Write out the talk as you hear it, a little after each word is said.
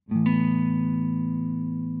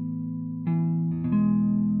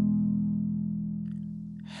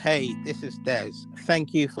Hey, this is Des.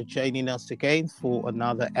 Thank you for joining us again for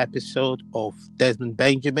another episode of Desmond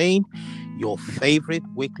Benjamin, your favorite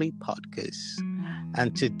weekly podcast.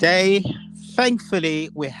 And today, thankfully,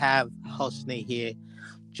 we have Hosni here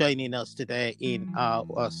joining us today in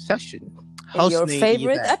our session. In your Hosni, are you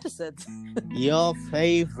favorite there? episode. Your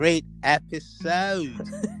favorite episode.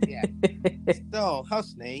 Yeah. So,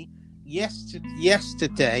 Hosni,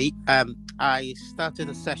 yesterday, I started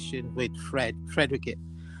a session with Frederick,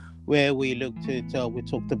 where we we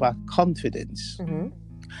talked about confidence. Mm-hmm.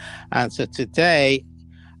 And so today,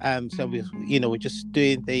 we're just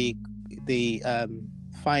doing the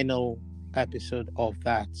final episode of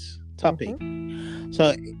that topic. Mm-hmm.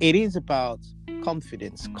 So it is about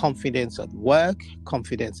confidence at work,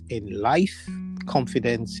 confidence in life,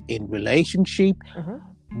 confidence in relationship.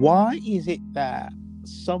 Mm-hmm. Why is it that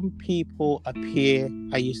some people appear,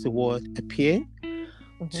 I use the word appear,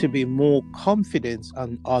 to be more confident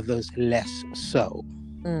and others less so?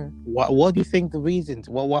 What do you think the reasons?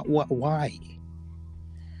 Why?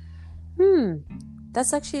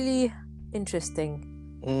 That's actually interesting.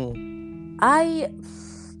 I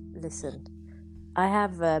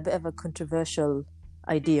have a bit of a controversial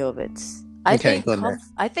idea of it. I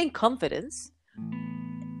think confidence,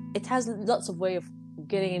 it has lots of way of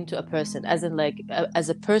getting into a person, as in like as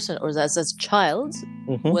a person or as a child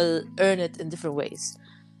will earn it in different ways.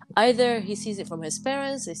 Either he sees it from his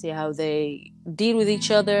parents, they see how they deal with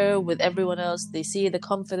each other, with everyone else, they see the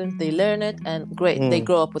confidence, they learn it, and great, they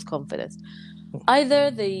grow up with confidence.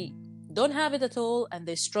 Either they don't have it at all and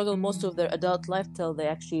they struggle most of their adult life till they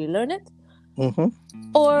actually learn it,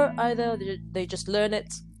 or either they just learn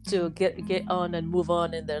it to get on and move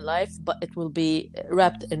on in their life, but it will be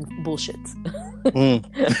wrapped in bullshit.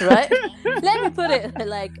 Right? Let me put it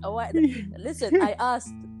like, listen, I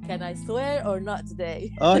asked, can I swear or not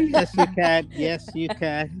today? Oh, yes, you can. Yes, you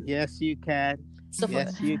can. Yes, you can.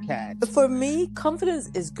 You can. For me, confidence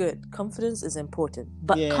is good. Confidence is important.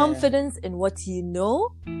 But confidence in what you know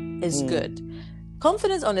is good.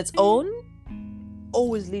 Confidence on its own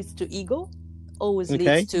always leads to ego, always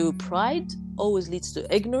leads to pride, always leads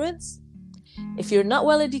to ignorance. If you're not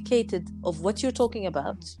well educated of what you're talking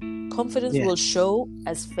about, confidence will show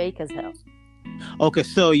as fake as hell. Okay,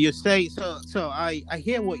 so you say so I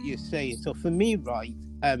hear what you're saying. So for me, right,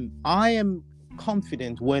 I am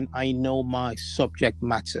confident when I know my subject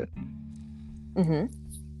matter.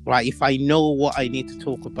 Right, if I know what I need to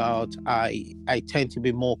talk about, I tend to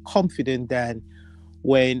be more confident than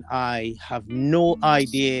when I have no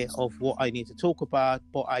idea of what I need to talk about,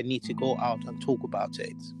 but I need to go out and talk about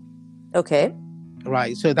it. Okay.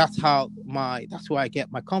 Right, so that's where I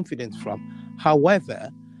get my confidence from.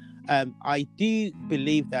 However, I do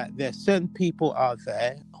believe that there are certain people out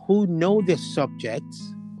there who know their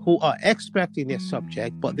subjects, who are expert in their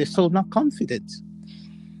subject, but they're still not confident.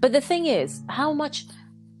 But the thing is, how much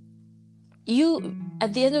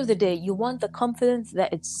at the end of the day, you want the confidence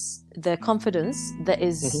that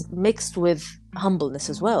is mixed with humbleness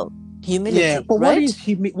as well. Humility. Yeah, but right?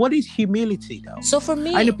 What is humility though? So for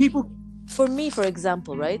me, I know people. For me, for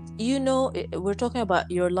example, right? We're talking about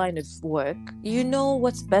your line of work. You know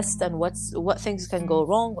what's best and what things can go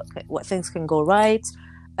wrong, what things can go right,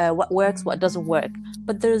 what works, what doesn't work.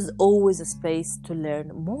 But there's always a space to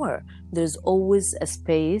learn more. There's always a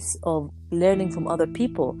space of learning from other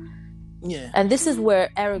people. Yeah. And this is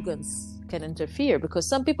where arrogance can interfere, because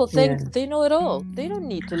some people think they know it all. They don't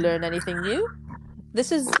need to learn anything new.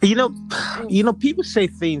 This is, people say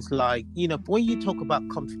things like, when you talk about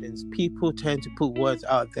confidence, people tend to put words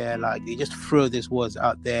out there, like they just throw these words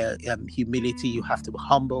out there. Humility, you have to be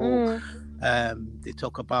humble. They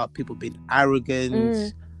talk about people being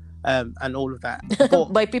arrogant, and all of that.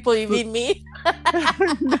 But, by people, you mean me?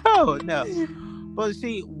 No. But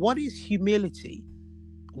see, what is humility?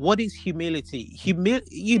 What is humility?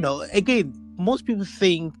 Again, most people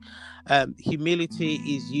think humility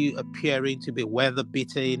is you appearing to be weather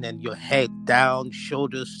beaten and your head down,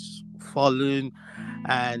 shoulders fallen,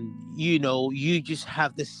 and you just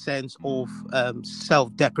have this sense of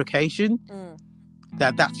self-deprecation.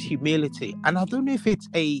 That's humility. And I don't know if it's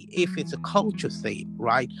a culture thing,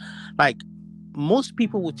 right? Like, most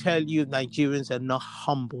people will tell you Nigerians are not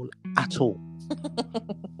humble at all.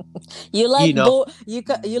 You like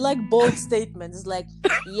you like bold statements, like,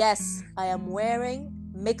 yes, I am wearing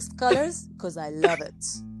mixed colors because I love it.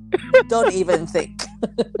 Don't even think.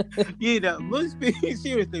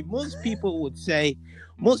 Most people would say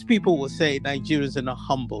Nigerians are not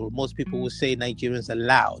humble. Most people will say Nigerians are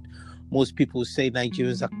loud. Most people say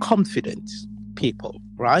Nigerians are confident people,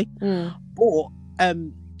 right? But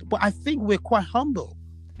I think we're quite humble.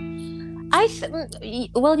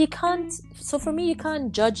 Well, you can't. So for me, you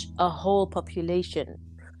can't judge a whole population.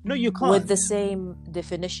 No, you can't. With the same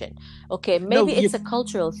definition. Okay, maybe it's a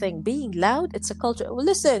cultural thing. Being loud, it's a culture. Well,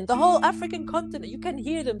 listen, the whole African continent, you can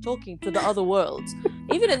hear them talking to the other worlds.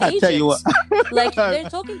 Even in Egypt, tell you what. Like they're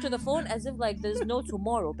talking to the phone as if like there's no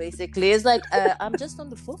tomorrow. Basically, it's like I'm just on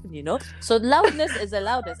the phone, you know. So loudness is a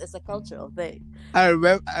loudness. It's a cultural thing. I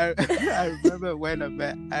remember when I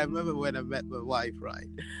met my wife, right?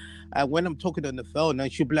 When I'm talking on the phone, and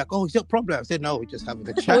she'll be like, "Oh, is there a problem?" I said, "No, we're just having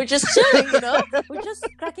a chat. We're just chilling, you know. We're just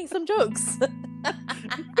cracking some jokes."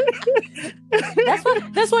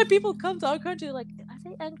 That's why people come to our country like, "Are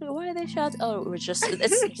they angry? Why are they shouting?" Oh,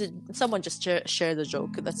 someone just shared a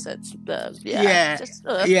joke. That's it.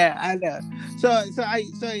 Yeah, I know.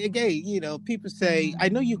 So again, you know, people say, I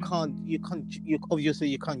know you obviously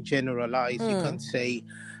you can't generalize. You can't say.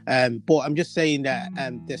 But I'm just saying that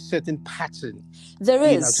there's certain pattern. There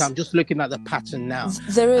is. You know, so I'm just looking at the pattern now.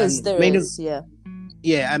 There is.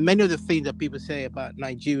 Yeah, and many of the things that people say about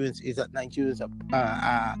Nigerians is that Nigerians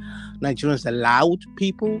are loud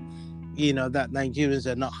people. You know, that Nigerians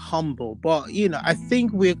are not humble. But you know, I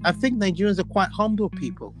think Nigerians are quite humble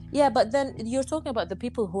people. Yeah, but then you're talking about the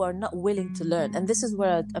people who are not willing to learn, and this is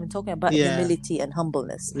where I'm talking about humility and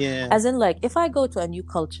humbleness. Yeah. As in, like, if I go to a new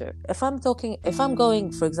culture, if I'm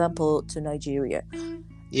going, for example, to Nigeria,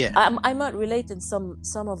 yeah, I might relate in some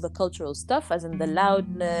of the cultural stuff, as in the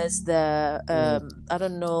loudness, the I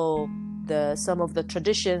don't know, some of the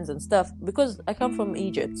traditions and stuff, because I come from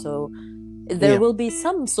Egypt, so there will be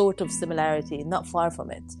some sort of similarity, not far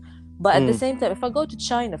from it. But at the same time, if I go to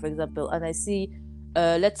China, for example, and I see,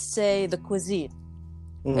 let's say, the cuisine,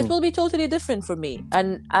 it will be totally different for me.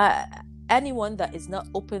 And anyone that is not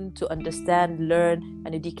open to understand, learn,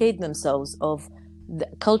 and educate themselves of the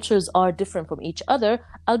cultures are different from each other,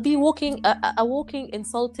 I'll be a walking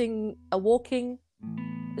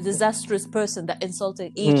disastrous person that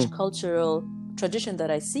insulting each cultural tradition that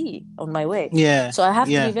I see on my way. Yeah. So I have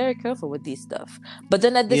to be very careful with these stuff. But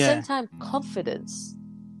then at the same time, confidence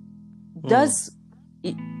does.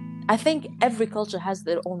 I think every culture has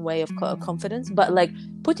their own way of confidence, but like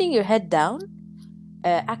putting your head down,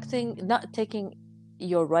 acting, not taking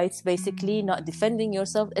your rights, basically, not defending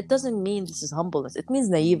yourself, it doesn't mean this is humbleness. It means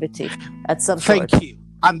naivety at some point. Thank you.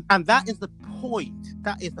 And that is the point.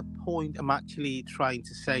 That is the point I'm actually trying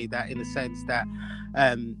to say, that in the sense that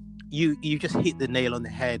you just hit the nail on the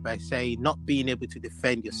head by saying not being able to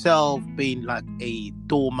defend yourself, being like a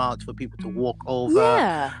doormat for people to walk over.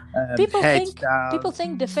 Yeah. People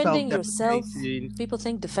think defending yourself. People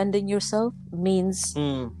think defending yourself means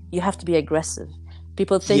you have to be aggressive.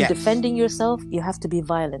 People think defending yourself, you have to be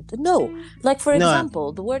violent. No. Like, for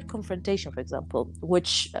example, the word confrontation, for example,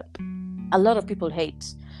 which a lot of people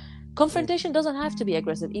hate. Confrontation doesn't have to be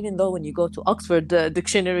aggressive, even though when you go to Oxford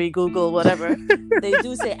Dictionary, Google, whatever, they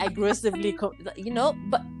do say aggressively,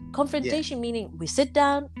 but confrontation meaning we sit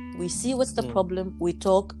down, we see what's the problem, we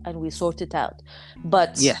talk, and we sort it out.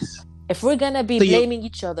 But if we're going to be blaming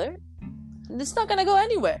each other, it's not going to go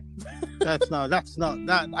anywhere. That's not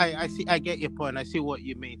I see. I get your point. I see what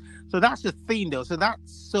you mean. So that's the thing, though.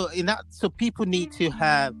 So people need to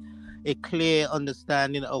have a clear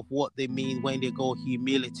understanding of what they mean when they go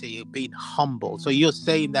humility, being humble. So you're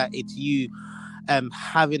saying that it's you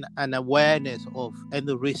having an awareness of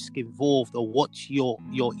any risk involved, or what your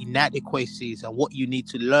inadequacies and what you need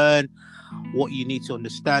to learn, what you need to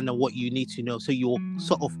understand, and what you need to know. So you're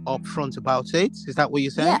sort of upfront about it. Is that what you're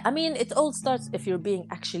saying? Yeah, I mean, it all starts if you're being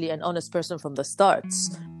actually an honest person from the start.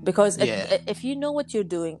 Because if you know what you're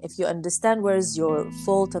doing, if you understand where's your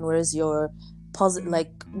fault and where's your positive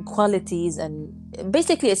qualities, and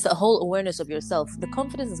basically it's the whole awareness of yourself, the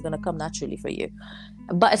confidence is going to come naturally for you.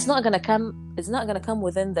 But it's not going to come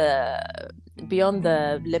within beyond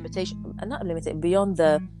the beyond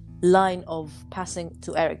the line of passing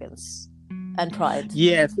to arrogance and pride.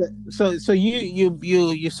 Yes. So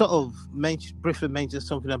you sort of briefly mentioned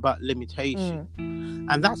something about limitation.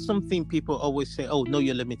 And that's something people always say, oh, know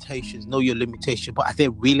your limitations. But are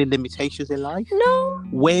there really limitations in life? No.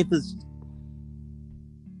 Where does...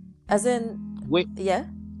 As in... Wait. Yeah?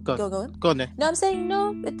 Go on. Go on then. No, I'm saying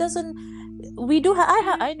no, it doesn't... We do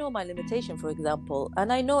I know my limitation, for example.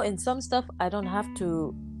 And I know in some stuff I don't have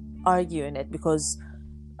to argue in it because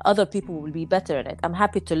other people will be better in it. I'm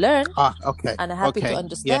happy to learn. Okay. And I'm happy to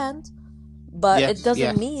understand. Yeah. But it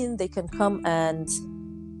doesn't mean they can come and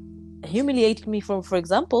humiliate me for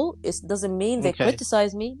example. It doesn't mean they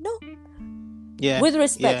criticize me. No. Yeah. With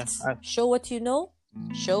respect. Yeah. Show what you know.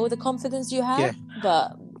 Show the confidence you have. Yeah.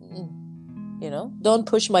 But, don't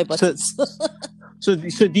push my buttons. So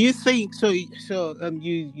do you think so?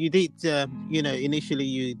 You did initially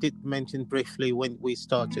you did mention briefly when we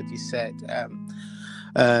started. You said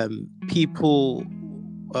people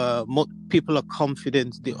people are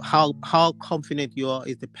confident. How confident you are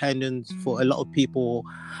is dependent for a lot of people.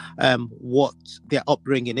 What their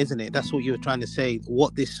upbringing, isn't it? That's what you were trying to say.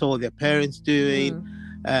 What they saw their parents doing,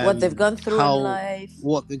 what they've gone through in life,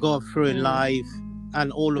 what they go through in life,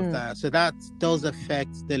 and all of that. So that does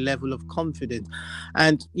affect the level of confidence.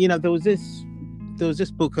 And there was this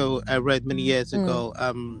book I read many years ago.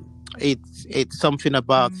 It's something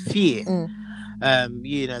about fear.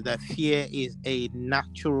 That fear is a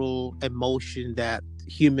natural emotion that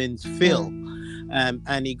humans feel.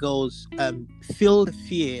 And it goes, feel the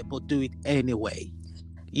fear, but do it anyway.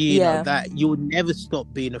 That you will never stop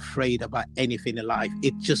being afraid about anything in life.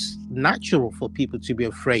 It's just natural for people to be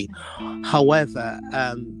afraid. However,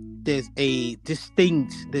 there's a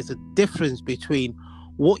difference between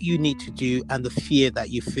what you need to do and the fear that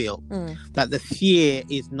you feel. That the fear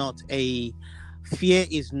is not a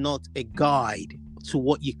guide to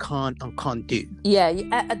what you can and can't do.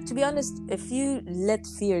 To be honest, if you let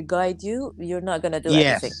fear guide you, you're not going to do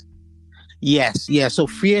anything. Yes. So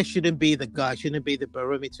fear shouldn't be the guide, shouldn't be the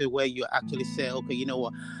barometer where you actually say, okay, you know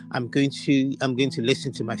what, I'm going to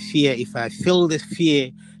listen to my fear. If I feel this fear,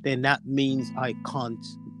 then that means I can't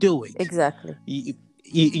do it. Exactly.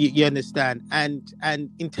 You understand? And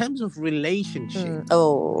in terms of relationship,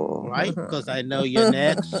 right? Because I know you're an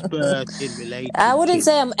expert in relationships. I wouldn't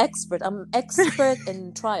say I'm expert. I'm expert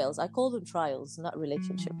in trials. I call them trials, not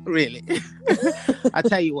relationship. Really? I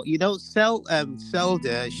tell you what,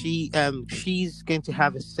 Zelda, she's going to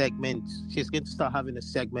have a segment. She's going to start having a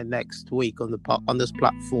segment next week on this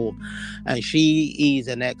platform, and she is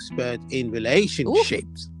an expert in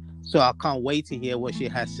relationships. So I can't wait to hear what she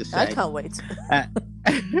has to say. I can't wait.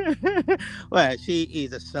 Well, she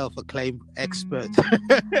is a self-acclaimed expert.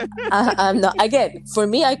 I'm not. Again, for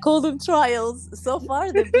me, I call them trials. So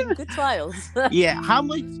far, they've been good trials. How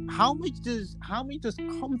much does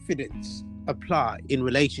confidence apply in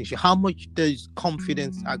relationship? How much does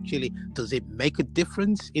confidence does it make a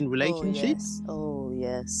difference in relationships? Oh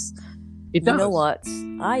yes. It does. You know what?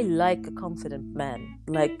 I like a confident man,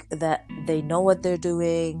 like that. They know what they're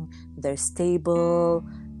doing. They're stable.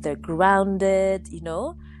 They're grounded.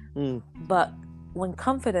 But when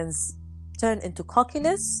confidence turns into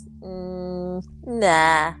cockiness,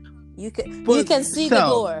 nah. You can see the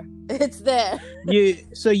door. It's there.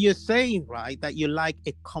 So you're saying, right, that you like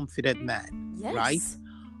a confident man, yes. Right?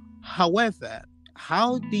 However,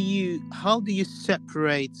 how do you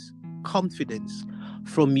separate confidence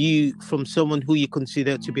from someone who you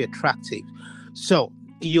consider to be attractive? So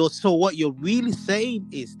what you're really saying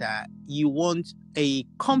is that you want a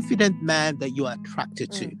confident man that you are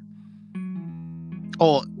attracted to,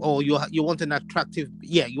 or you want an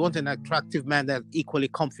attractive man that's equally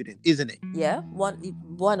confident, isn't it? Yeah, one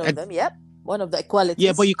of them. Yep, one of the qualities.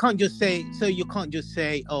 Yeah, but you can't just say.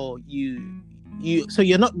 Oh, so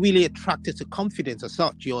you're not really attracted to confidence as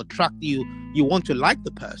such. You want to like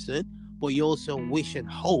the person, but you also wish and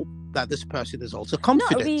hope that this person is also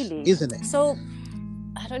confident. Not really, isn't it? So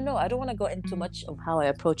I don't know. I don't want to go into much of how I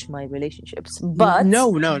approach my relationships, but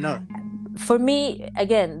no. For me,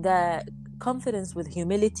 again, the confidence with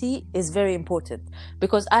humility is very important,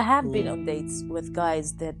 because I have been on dates with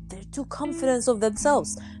guys that they're too confident of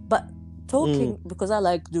themselves, but talking, because I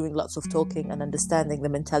like doing lots of talking and understanding the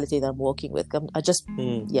mentality that I'm working with.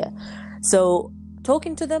 So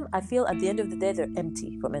talking to them, I feel at the end of the day they're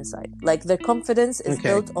empty from inside. Like their confidence is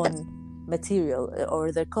built on material,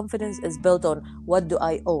 or their confidence is built on what do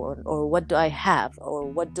I own, or what do I have, or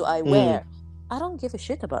what do I wear. I don't give a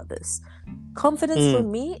shit about this. Confidence for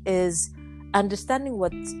me is understanding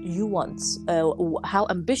what you want, how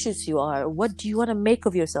ambitious you are, what do you want to make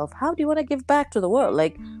of yourself, how do you want to give back to the world,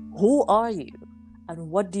 like who are you, and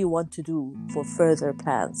what do you want to do for further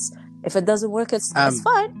plans. If it doesn't work, it's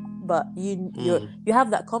fine, but you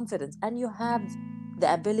have that confidence, and you have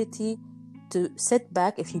the ability to sit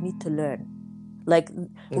back if you need to learn. Like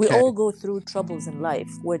we all go through troubles in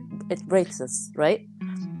life where it breaks us, right?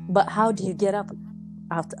 But how do you get up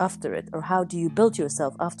after it, or how do you build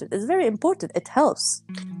yourself after it? It's very important. It helps.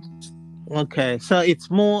 Okay, so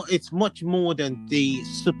it's much more than the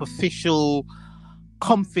superficial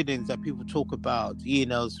confidence that people talk about.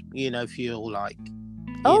 If you're like,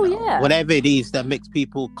 whatever it is that makes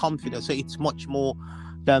people confident. So it's much more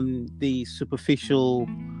than the superficial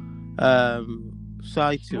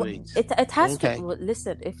side to it. It has to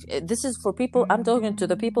listen. If this is for people, I'm talking to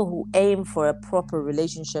the people who aim for a proper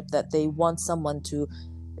relationship that they want someone to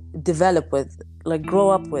develop with like grow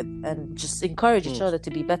up with, and just encourage each other to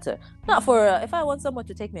be better. Not for if I want someone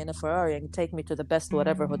to take me in a Ferrari and take me to the best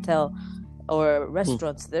whatever hotel or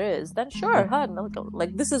restaurants there is, then sure,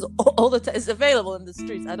 like this is all the time, it's available in the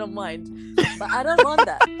streets, I don't mind, but I don't want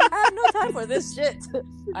that. I have no time for this shit.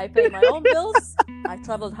 I pay my own bills, I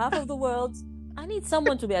traveled half of the world. I need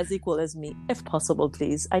someone to be as equal as me, if possible,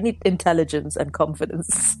 please. I need intelligence and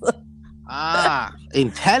confidence.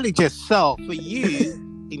 Intelligence. So for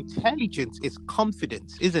you, intelligence is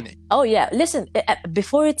confidence, isn't it? Oh yeah, listen,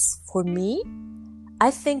 before it's for me, I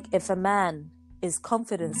think if a man is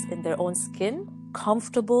confident in their own skin,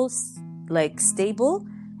 comfortable, like stable,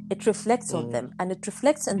 it reflects on them, and it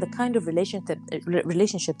reflects in the kind of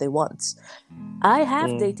relationship they want. I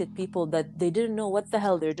have dated people that they didn't know what the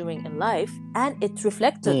hell they're doing in life, and it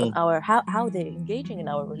reflected on how they're engaging in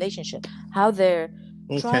our relationship, how they're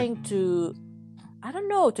trying to, I don't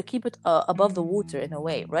know, to keep it above the water in a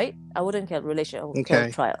way, right? I wouldn't call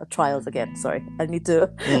trials again. Sorry, I need to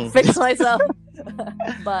fix myself.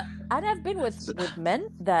 But I've been with men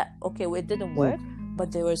that, okay, it didn't work,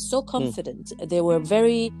 but they were so confident. They were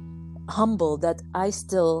very humble that I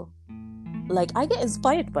still, like, I get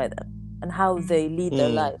inspired by them and how they lead their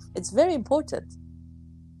life. It's very important.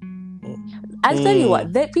 I'll tell you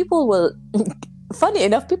what, people will, funny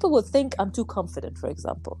enough, people will think I'm too confident, for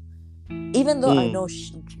example. Even though I know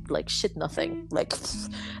shit nothing. Like,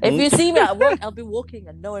 if you see me at work, I'll be walking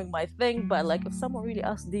and knowing my thing. But like, if someone really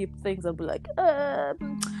asks deep things, I'll be like,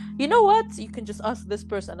 you know what? You can just ask this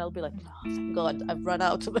person. I'll be like, oh, thank God, I've run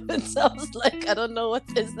out of it. So I was like, I don't know what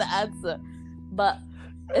is the answer. But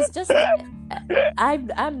it's just,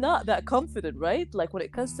 I'm not that confident, right? Like, when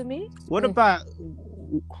it comes to me. What about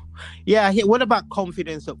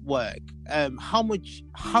confidence at work? How much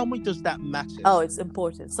does that matter? Oh, it's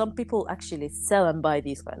important. Some people actually sell and buy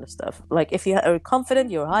these kind of stuff. Like, if you are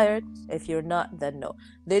confident, you're hired. If you're not, then no.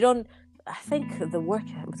 They don't. I think the work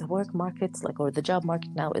market, or the job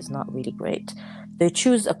market now, is not really great. They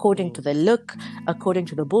choose according to the look, according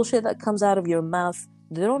to the bullshit that comes out of your mouth.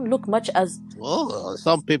 They don't look much as... Oh,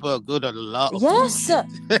 some people are good at a lot of yes,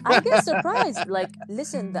 I get surprised. Like,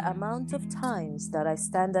 listen, the amount of times that I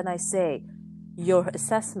stand and I say your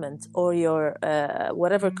assessment or your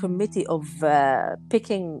whatever committee of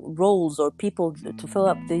picking roles or people to fill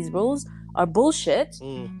up these roles are bullshit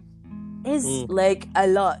is like a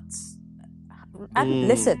lot. And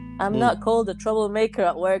listen, I'm not called a troublemaker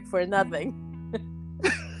at work for nothing.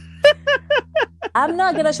 I'm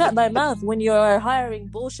not gonna shut my mouth when you're hiring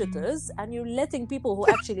bullshitters and you're letting people who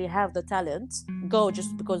actually have the talent go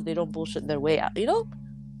just because they don't bullshit their way out, you know?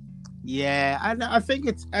 Yeah, and I think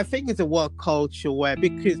it's a work culture where,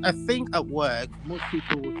 because I think at work most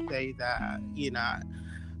people will say that, you know,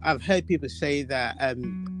 I've heard people say that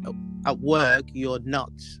at work you're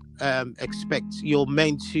not you're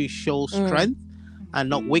meant to show strength and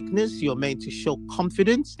not weakness. You're meant to show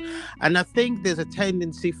confidence, and I think there's a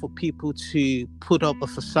tendency for people to put up a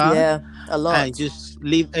facade, a lot, and just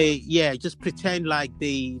just pretend like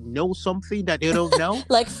they know something that they don't know.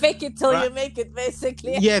 Like, fake it till you make it,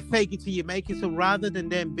 basically. Yeah, fake it till you make it. So rather than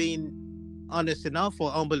them being honest enough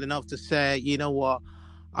or humble enough to say, you know what,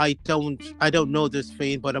 I don't know this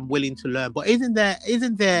thing, but I'm willing to learn. But isn't that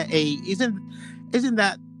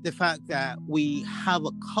the fact that we have a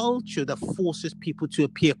culture that forces people to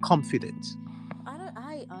appear confident?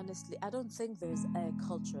 I honestly don't think there's a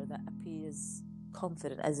culture that appears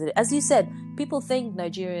confident as you said. People think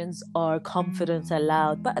Nigerians are confident and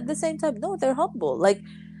loud, but at the same time, no, they're humble. Like,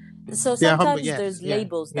 so sometimes there's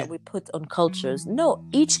labels that we put on cultures. No,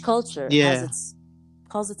 each culture has its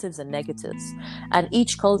positives and negatives, and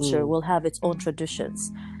each culture will have its own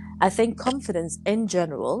traditions. I think confidence in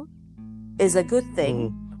general is a good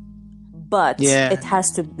thing, but it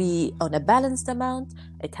has to be on a balanced amount.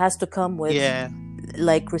 It has to come with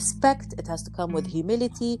like respect. It has to come with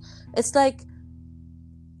humility. It's like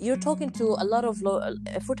you're talking to a lot of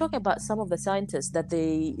if we're talking about some of the scientists that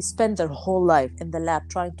they spend their whole life in the lab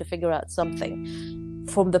trying to figure out something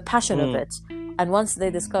from the passion of it, and once they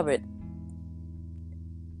discover it,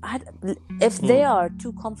 if they are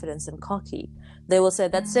too confident and cocky, they will say,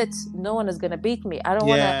 that's it, no one is going to beat me, I don't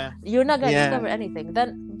want to, you're not going to discover anything.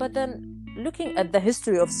 But then looking at the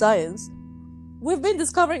history of science, we've been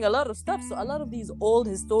discovering a lot of stuff. So a lot of these old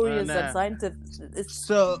historians and scientists,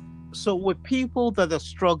 so with people that are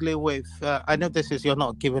struggling with I know you're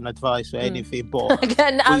not giving advice or anything, but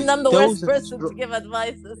again, I'm not the worst person to give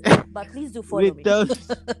advice, but please do follow me.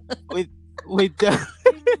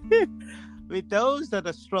 With those that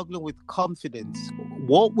are struggling with confidence,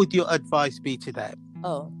 what would your advice be to them?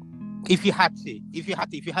 Oh, if you had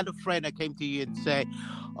a friend that came to you and say,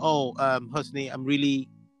 Hosni, I'm really,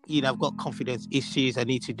 I've got confidence issues. I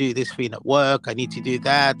need to do this thing at work. I need to do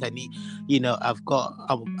that. I need,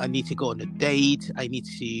 I need to go on a date. I need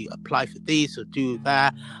to apply for this or do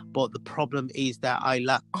that. But the problem is that I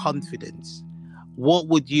lack confidence. What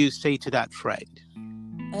would you say to that friend?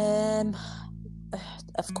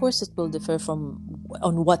 Of course, it will differ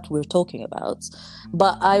on what we're talking about,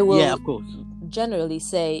 but I will. Yeah, of course. Generally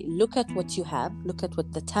say, look at what you have, look at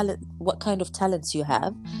what kind of talents you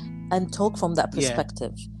have, and talk from that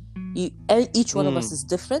perspective. Each one of us is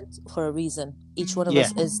different for a reason. Each one of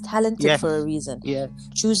us is talented for a reason.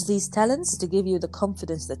 Choose these talents to give you the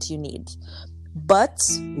confidence that you need, but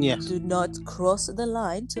do not cross the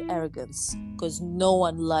line to arrogance, because no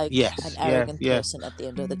one likes an arrogant person at the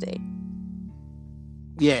end of the day.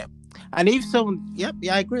 And if someone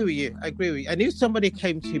I agree with you. And if somebody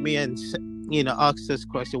came to me and asked this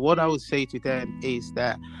question, what I would say to them is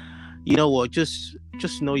that,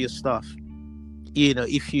 just know your stuff.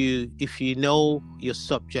 If you know your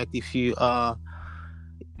subject, if you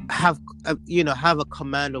have a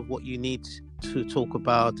command of what you need to talk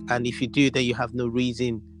about, and if you do, then you have no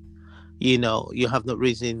reason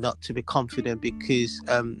not to be confident, because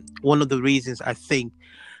one of the reasons I think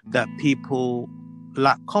that people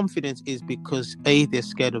lack confidence is because A, they're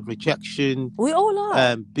scared of rejection. We all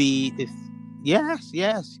are. B, yes.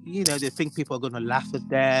 They think people are going to laugh at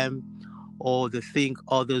them, or they think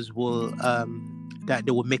others will that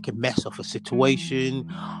they will make a mess of a situation,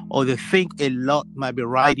 or they think a lot might be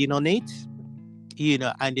riding on it.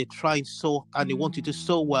 And they're trying and they want to do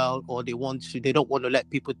so well, or they don't want to let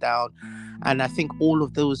people down. And I think all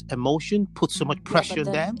of those emotions put so much pressure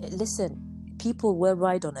on them. Listen, people will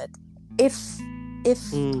ride on it.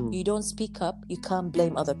 If you don't speak up, you can't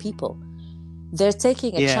blame other people. They're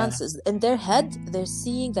taking chances. In their head, they're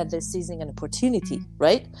seeing that they're seizing an opportunity,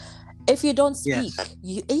 right? If you don't speak,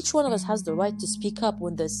 each one of us has the right to speak up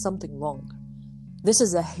when there's something wrong. This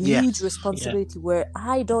is a huge responsibility where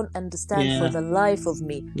I don't understand for the life of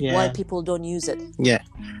me why people don't use it.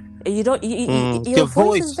 Your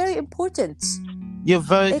voice is very important. Your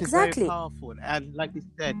voice is very powerful, and like you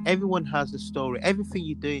said, everyone has a story. Everything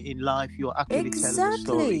you do in life, you're actually telling a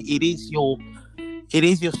story. It is your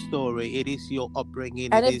story. It is your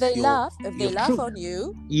upbringing. And if they laugh on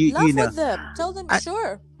you, laugh with them. Tell them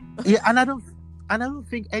sure. And I don't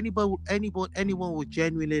think anyone would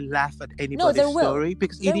genuinely laugh at anybody's story,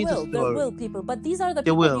 because it is a story. There will people, but these are the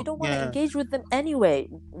people you don't want to engage with them anyway.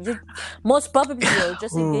 Most probably you're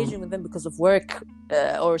just engaging with them because of work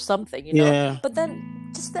or something, But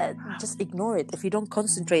then just ignore it. If you don't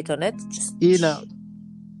concentrate on it, just I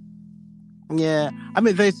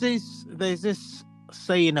mean, there's this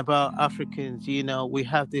saying about Africans. We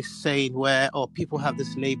have this saying or people have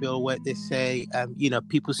this label where they say,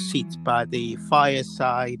 people sit by the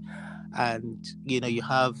fireside, and you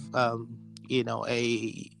have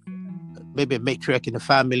maybe a matriarch in the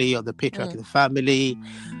family or the patriarch in the family.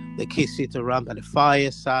 The kids sit around by the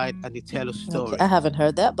fireside and they tell a story. Okay. I haven't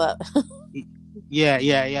heard that, but Yeah.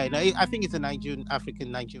 I think it's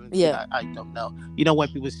African Nigerian. Yeah. I don't know. When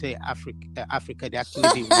people say Africa, they actually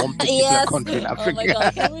mean one particular country in Africa. Oh my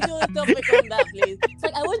God, can we do a topic on that, please? It's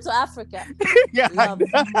like, I went to Africa.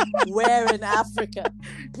 Where in Africa?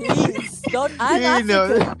 Please, don't. I'm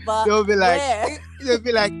African, but they'll be like, where? They'll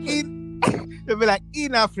be like in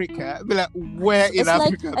Africa. They'll be like, where in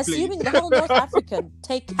Africa? It's like assuming the whole North African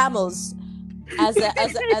take camels as a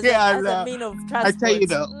mean of transport. I tell you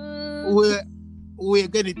we're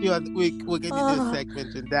going to do a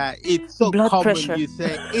segment on that. It's so blood common. Pressure. You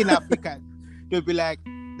say in Africa, they'll be like,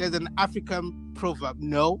 there's an African proverb.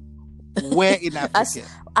 No, where in Africa?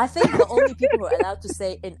 I think the only people who are allowed to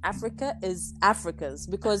say in Africa is Africans,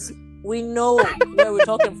 because we know where we're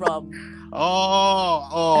talking from.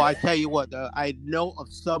 Oh! I tell you what, though, I know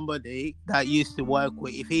of somebody that I used to work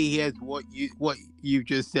with. If he hears what you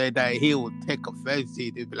just said, that he will take offense.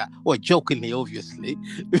 He'll be like, well, jokingly, obviously,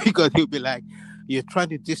 because he'll be like, you're trying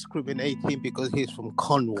to discriminate him because he's from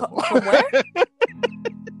Cornwall. From where?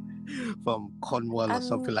 From Cornwall or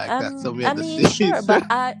something like that. Sure, but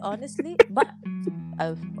I honestly,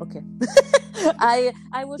 okay. I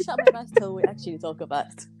will shut my mouth till we actually talk about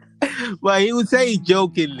it. Well, he would say it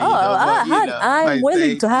jokingly. I'm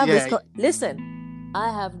willing to have this. Listen, I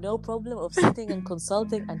have no problem of sitting and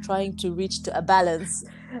consulting and trying to reach to a balance.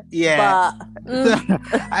 Yeah. But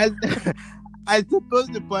I suppose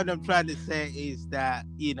the point I'm trying to say is that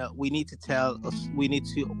we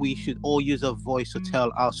should all use our voice to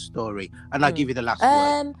tell our story. And I'll give you the last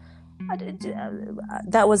word.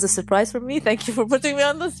 That was a surprise for me. Thank you for putting me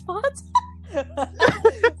on the spot.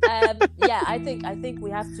 I think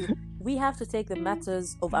we have to we have to take the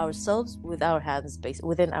matters of ourselves within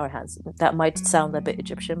our hands. That might sound a bit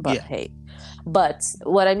Egyptian, but hey. But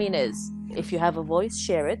what I mean is, if you have a voice,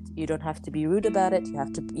 share it. You don't have to be rude about it.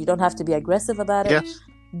 You don't have to be aggressive about it. Yes.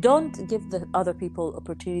 Don't give the other people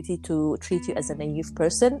opportunity to treat you as a naive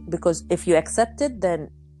person, because if you accept it, then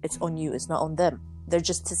it's on you. It's not on them. They're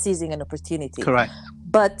just seizing an opportunity. Correct.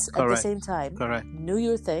 But at the same time, Correct. know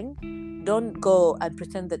your thing. Don't go and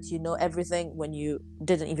pretend that you know everything when you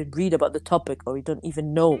didn't even read about the topic, or you don't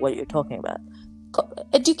even know what you're talking about.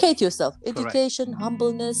 Educate yourself. Education,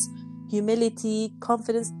 humbleness, humility,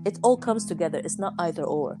 confidence, it all comes together. It's not either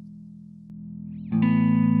or.